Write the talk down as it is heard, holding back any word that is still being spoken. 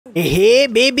Hey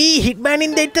baby, Hitman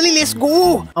in the Italy, let's go.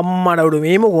 අම්මඩ උඩු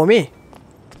මේ මොකෝ මේ?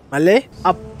 මල්ලේ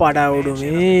අප්පඩ උඩු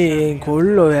මේ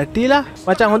කොල්ලෝ ඇටිලා.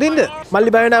 මචං හොඳින්ද? මල්ලි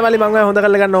බය වෙනා මල්ලි මං හොඳ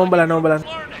කරලා ගන්න ඕම් බලන්න ඕම් බලන්න.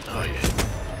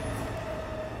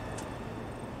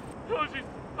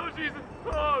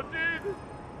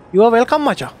 You are welcome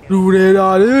මචං. රුඩේ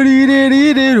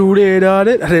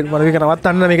ඩාඩේ. අර මම මේක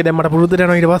නවත්තන්න මේක දැන් මට පුරුද්දට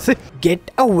යනවා ඊට පස්සේ. Get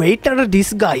away from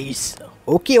this guys.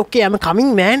 Okay, I'm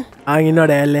coming man. ඉන්නවා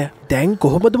ඩෑල්ලේ. දැන්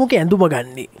කොහොමද මොකේ ඇඳුම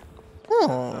ගන්නේ?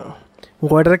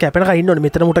 මොකටද කැපෙන කයි ඉන්නෝනේ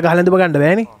මෙතන මුට ගහලා ඇඳුම ගන්න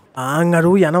බෑනේ.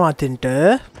 අරු යනවා අතෙන්ට.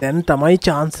 දැන් තමයි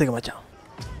chance එක මචං.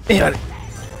 එහෙමද?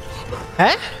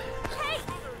 ඈ?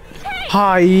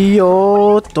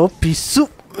 හයියෝ තෝ පිස්සු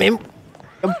මෙම්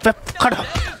කඩ.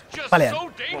 පලයන්.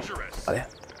 පලයන්.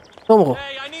 කොහොමද?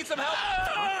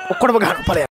 ඔක්කොම ගන්න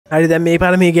පලයන්. හරි දැන් මේ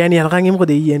පාර මේ ගෑණි යනකම් එමුකෝ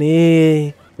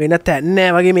දෙයියනේ. වෙන තැන් නෑ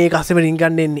වගේ මේක අස්සෙම රින්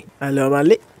ගන්න එන්නේ. හලෝ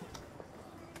මල්ලි.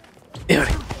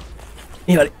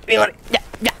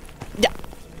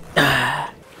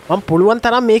 මම පුළුවන්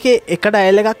තරම් මේකේ එක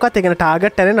ඩයල් එකක්වත් එකන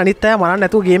ටාගට් ඇරෙන්න අනිත් අය මරන්න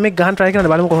නැතුව ගේම් එක ගහන්න try කරන්න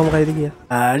බලමු කොහොම කරයිද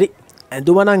කියලා. හරි.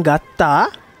 ඇඳුම නම් ගත්තා.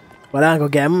 බලන්නකෝ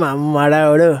ගැම් අම්මඩ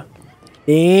ඔඩ.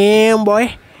 ඩේම් බොයි.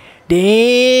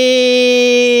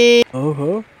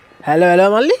 ඕහෝ. හලෝ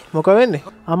මල්ලි මොකද වෙන්නේ?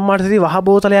 අම්මට ඉතින් වහ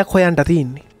බෝතලයක් හොයන්න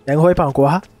තියෙන්නේ. දැන් හොයපන්කෝ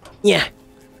වහ. යා.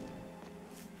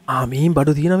 මීන්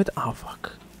බඩු තියෙනවා මෙතන. fuck.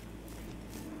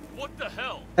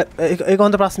 ඒක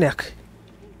හොඳ ප්‍රශ්නයක්.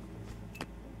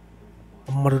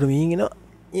 අම්මට මීන් එනවා.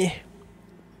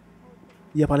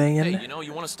 ඊය පලයන් යන්න.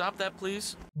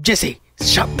 Jesse,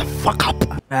 shut the fuck up.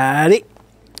 හරි.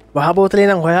 වහ බෝතලේ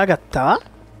නම් හොයාගත්තා.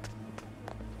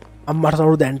 අම්මට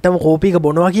සරු දැන්ටම කෝපි එක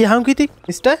බොනවා කියහන්කෝ ඉතින්.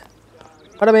 මිස්ටර්.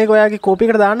 මට මේක ඔයාගේ කෝපි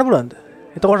එකට දාන්න පුළුවන්ද?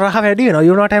 එතකොට රහ වැඩි වෙනවා.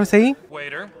 You know what I'm saying?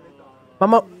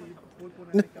 මම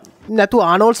නැතු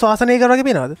ආනෝල් ශවාසනය කරගේ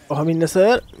පෙනවද? ඔහම ඉන්න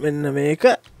සර් මෙන්න මේක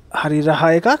හරි රහ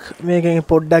එකක් මේකෙන්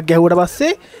පොඩ්ඩක් ගැහුවට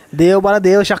පස්සේ දේව බල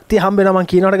දේව ශක්තිය හම්බ වෙනවා මං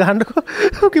කියනවට ගහන්නකෝ.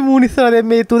 ඔකේ මූණ ඉස්සරහ දැන්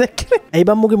මේ තු දැක්කේ. ඇයි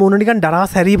බම් මුගේ මූණ නිකන්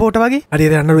ඩරාස් හැරි පොට වගේ.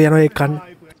 හරියට යන්නරු යනවා ඒක කන්න.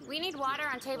 We need water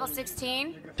on table 16.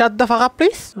 Shut the fuck up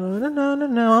please.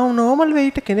 No normal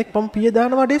weight කෙනෙක් පම්පිය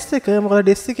දානවා ඩෙස් එක. මොකද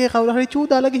ඩෙස් එකේ කවුරු හරි චූ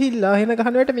දාලා ගිහිල්ලා එහෙන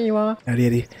ගහන වෙට මේවා.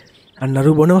 හරි.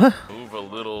 අන්නරු බොනවා.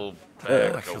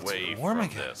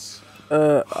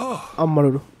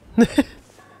 අම්මලුඩු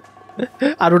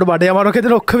අරුට බඩ අමරකෙත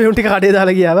ඔක්ක මෙුටි කඩේ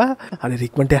දාලා කියාව හරි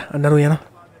රික්මට අන්නරු යන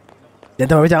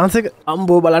දැතම චාන්සක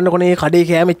අම්බෝ බලන්න කොනේ කඩේ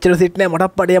කෑ මෙච්චර සිට්නෑ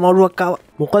මටත් පඩේ අමරුවක්කාව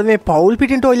මොකද මේ පවුල්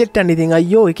පිටින් ටොයිලෙට් යන්න ඉතින්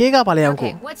අයියෝ එක එක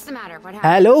පලයන්කෝ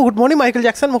හැලෝ ගුඩ් මොනින් මයිකල්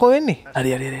ජැක්සන් මොකෝ වෙන්නේ හරි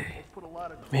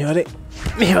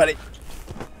මෙහෙවරේ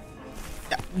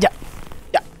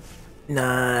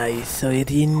නයිස් ඔය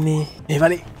තියන්නේ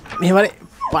මෙහෙවරේ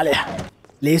පලය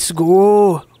ලෙස්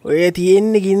ගෝ ඔය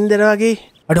තියෙන්නේ ගින්දර වගේ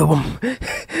අඩෝපම්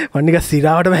වන්නික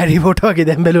සිරාවටම හැරිපෝට වගේ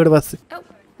දැන් බැලුවට පස්සේ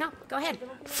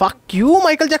fuck you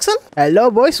Michael Jackson hello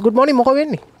boys good morning මොකෝ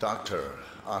වෙන්නේ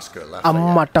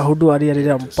අම්මට හුඩු හරි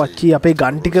පච්චි අපේ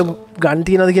ගන්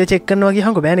තියනවද කියලා චෙක් කරනවා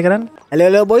කියහන්කෝ බෑනේ කරන්න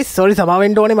hello boys sorry සමාව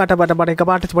වෙන්න ඕනේ මට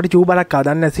එකපාරට පොඩි චූ බලක් ආව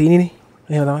දන්නේ සීනිනේ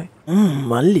එහෙම තමයි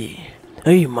මල්ලි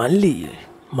අයි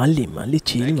මල්ලි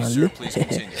චීනි මල්ලි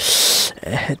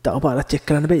තව පාරක් චෙක්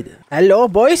කරන්න බෑද hello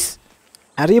boys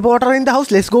Harry Potter in the house,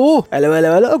 let's go.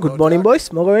 Hello. Good morning, boys.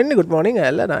 Moga wenni. Good morning.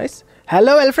 Hello, nice.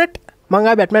 Hello, Alfred.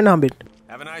 Manga Batman hambit.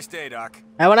 Have a nice day, Doc.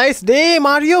 Have a nice day,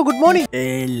 Mario. Good morning.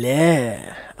 Hello.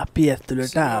 Api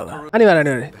ඇතුළට ආවා.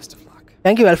 අනිවාර්යයෙන්ම.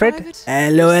 Thank you, Alfred.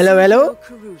 Hello.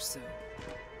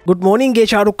 Good morning, ගේ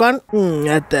ශාරුක් ඛාන්.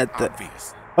 ඇත්ත.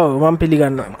 ඔව් මම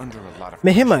පිළිගන්නවා.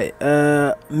 මෙහෙමයි.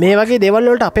 මේ වගේ දේවල්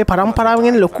වලට අපේ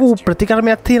පරම්පරාවෙන් ලොකු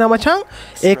ප්‍රතිකර්මයක් තියෙනවා මචං.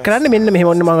 ඒක කරන්නේ මෙන්න මෙහෙම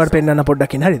ඔන්න මම ඔයාලට පෙන්නන්න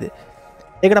පොඩ්ඩක් හරිද?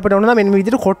 ඒකට අපිට ඕන නම් මෙන්න මේ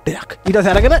විදිහට කොට්ටයක්. ඊට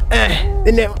පස්සේ අරගෙන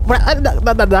එන්නේ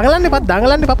දඟලන්න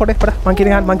එපා පොඩ්ඩක් මං කියන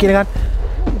ගන්න.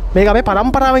 මේක අපේ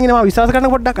පරම්පරාවෙන් එනවා විශ්වාස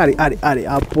කරන්න පොඩ්ඩක් හරි.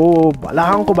 අපෝ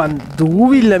බලහන්කො බන්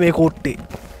දූවිල්ල මේ කොට්ටේ.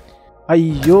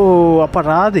 අයියෝ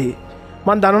අපරාදේ.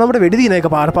 මං දන්නව අපිට වෙඩි දින එක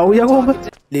පාර පව් යකෝ උඹ.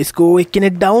 Let's go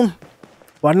එක්කෙනෙක් down.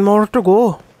 One more to go.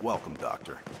 Welcome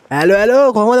doctor. Hello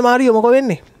කොහොමද මාරියෝ මොකෝ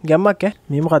වෙන්නේ? ගැම්මක් ඈ.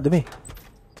 මේ මොකද්ද මේ?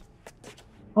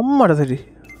 අම්මට සරි.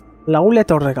 ලවුල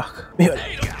තොර එකක් මේ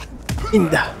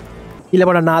ඉන්ද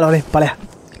ඉලබඩ නාලවනේ පලය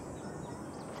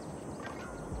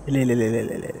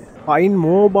find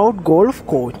more about golf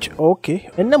coach okay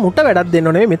එන්න මුට වැඩක් දෙන්න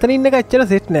ඕනේ මෙතන ඉන්න එක ඇත්තට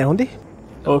සෙට් නෑ හොඳයි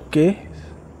okay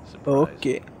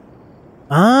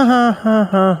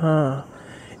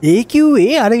ඒ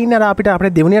කිව්වේ අර ඉන්න අපිට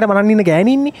අපේ දෙවණියට මරන්න ඉන්න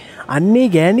ගෑණි ඉන්නේ අන්නේ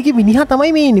ගෑණිගේ මිනිහා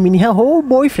තමයි මේ ඉන්නේ මිනිහා හෝ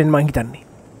බොයිෆ්‍රෙන්ඩ් මං හිතන්නේ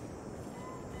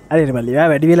අරේට මල්ලි ඔයා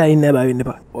වැඩි වෙලා ඉන්න බෑ වෙන්න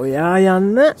එපා. ඔයා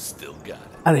යන්න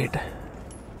අරේට.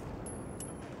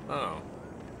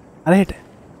 අරේට.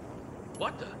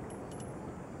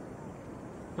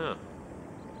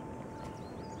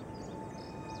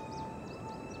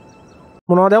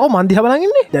 මොනවද යකෝ මන් දිහා බලන්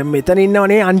ඉන්නේ දැන් මෙතන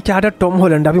ඉන්නවනේ අන්චාර්ටඩ් ටොම්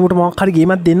හොලන්ඩ් අපි මුට මොකක් හරි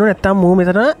ගේමක් දෙන්න ඕන නැත්තම් මූ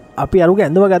මෙතන අපි අරුගේ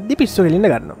ඇඳුම ගද්දි පිස්සු හෙලින්න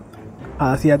ගන්නවා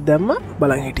ආසියක් දැම්ම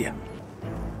බලන් හිටියා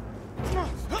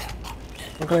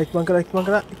ඉක්මන් කරා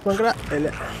එල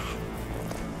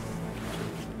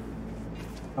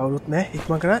අවුරුත් නෑ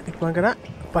ඉක්මන් කරා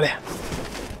පලයා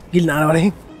ගිල්නාන වලින්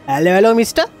ඇලෝ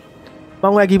මිස්ටර්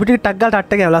මම ඔයා ගිපිටි ටක් ගාලා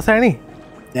ටට් එක ලස්සනනේ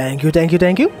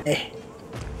thank you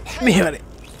මෙහෙවරේ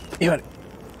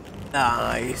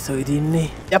nice ඔය ඉතින්නේ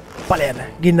යප් පලයන්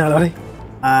ගින්නාන වලින්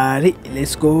හරි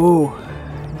let's go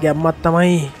ගැම්මක්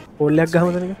තමයි පොල්ලයක් ගහමු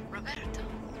තනික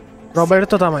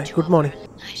රොබර්ටෝ තමයි good morning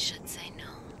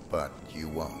But you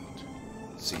won't.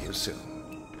 See you soon.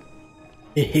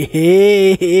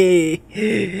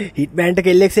 Hitman එක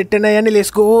කෙල්ලෙක් සෙට් වෙනා යන්නේ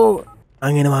let's go.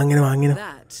 අංගෙනවා.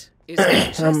 That is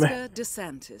Francesca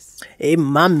DeSantis. ඒ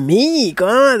මම්මි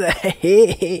කොහොමද?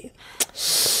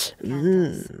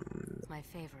 My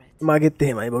favorite. මගෙත්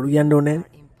එහෙමයි බොරු කියන්න ඕනේ.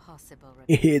 Impossible.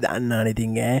 දන්නානේ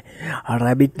ඉතින්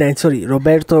රැබිට් නයිට් sorry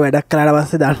රොබර්ටෝ වැඩක් කළාට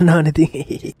පස්සේ දන්නානේ ඉතින්.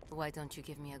 Why don't you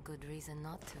give me a good reason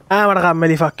not to? මට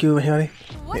කම්මැලි fuck you මෙහෙමනේ.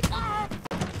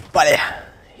 පලයා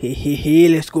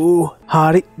let's go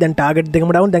හරි දැන් ටාගට් දෙකම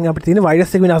ඩවුන් දැන් අපිට තියෙන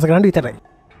වයිරස් එක විනාශ කරන්න විතරයි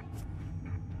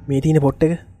මේ තියෙන පොට්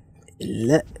එක එල්ල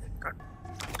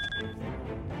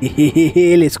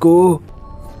let's go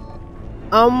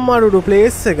අම්මරුඩු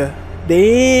ප්ලේස් එක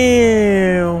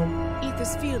damn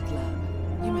Ether's field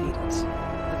lab. You made it.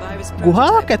 The virus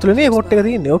ගුහාවක් ඇතුළේ පොට් එක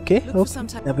තියෙන්නේ ඕකේ Look for some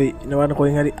type. අපි නවන්න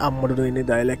කොයින් හරි අම්මරුඩු ඉන්නේ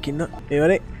ඩයලොග් ඉන්න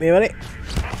මේවරේ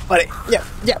හරි යම්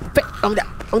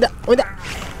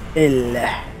එල්ල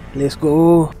let's go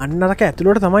අන්නරක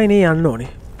ඇතුළට තමයි නේ යන්න ඕනේ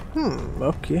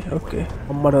ඕකේ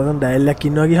අම්මට දැන් ඩයලොග්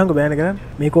ඉන්නවා ගියහම බෑන කරන්න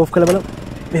මේක ඕෆ් කරලා බලමු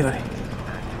මේවරේ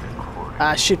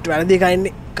shit වැරදි එකක්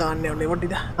ඉන්නේ කාන්නේ ඔන්නේ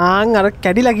මොටිද ආන් අර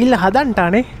කැඩිලා ගිල්ල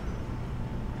හදන්ටානේ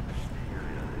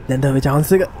දැන් තමයි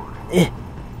chance එක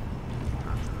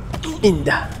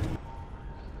ඉන්දා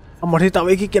අම්මට තව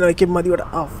එකක් කෙනා එකෙන් මදිවට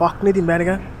fuck නේ ඉතින් බෑන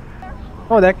කරන්න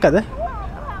දැක්කද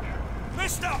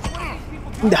Mister!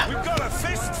 ඉන්දා We've got a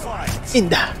fist fight!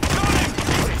 ඉන්දා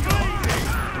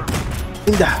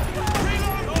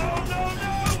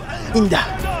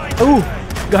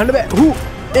ගහන්න බෑ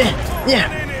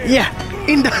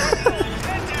ඉන්දා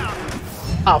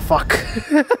fuck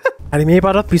හරි මේ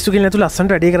පාරත් පිස්සු කෙල්ල නැතුව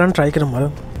ලස්සනට වැඩේ කරන්න try කරමු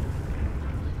බලමු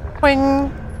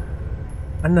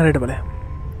අන්න හරියට බලන්න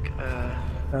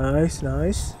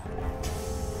nice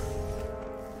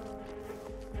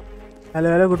hello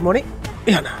good morning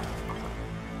යන්න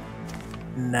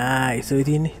nice ඔය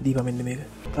තියෙන්නේ දීපා මෙන්න මේක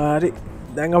හරි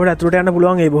දැන් අපිට අතුරට යන්න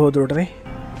පුළුවන් ඒ බොහෝ දුරටනේ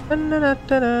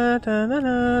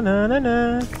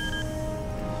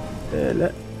එල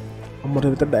අම්මට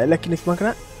විතර ඩයලොග් ඉක්මන්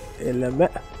කරා එලම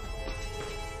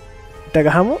ඉට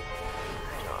ගහමු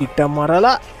ඉට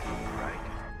මරලා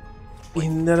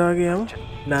ඉන්දරගේ යමු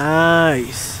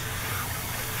nice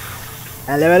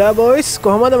hello boys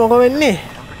කොහමද මොකෝ වෙන්නේ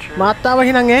මාත්තාව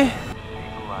හිනන්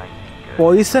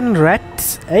poison rats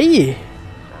ඇයි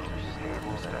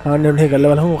අනේ කරලා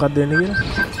බලමු මොකක්ද වෙන්නේ කියලා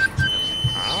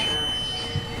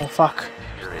fuck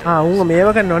උන් මේව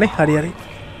කරනවනේ හරි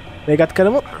මේකත්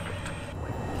කරමු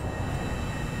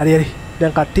හරි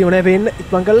දැන් කට්ටිය මොනේ පේන්න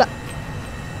ඉක්මන් කරලා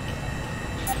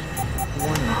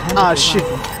shit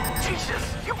Jesus,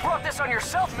 you brought this on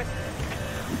yourself, man.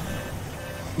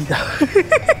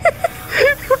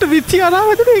 උට විත්‍යාලා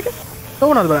වදුනේ ඒක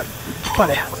ඕනද බලන්න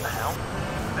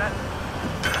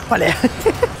ඵලයා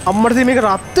අම්මට මේක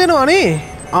රත් වෙනවනේ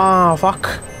fuck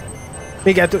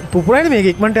මේක ඇතු පුපුරයිනේ මේක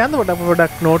ඉක්මනට යන්න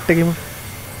පොඩක් note එකෙමු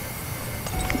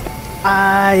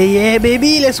yeah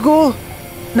baby let's go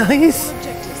nice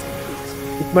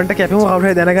ඉක්මනට කැපෙමු කවුරු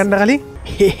හරි දැනගන්න කලින්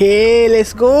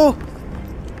let's go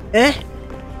yeah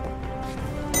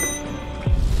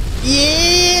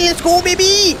let's go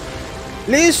baby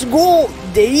let's go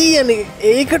දෙයියනේ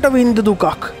ඒකට වින්ද දුකක්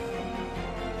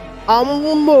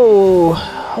අම්මෝ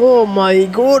oh my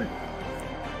god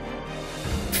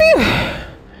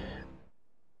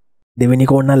දෙවෙනි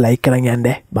කෝන්න ලයික් කරන් යන්න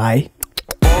bye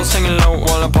All singing low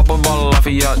while I pop a bottle off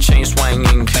of your chain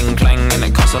swinging, clang clang, and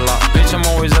it costs a lot. Bitch, I'm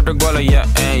always at the guala, yeah,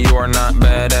 and you are not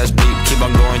badass beat. Keep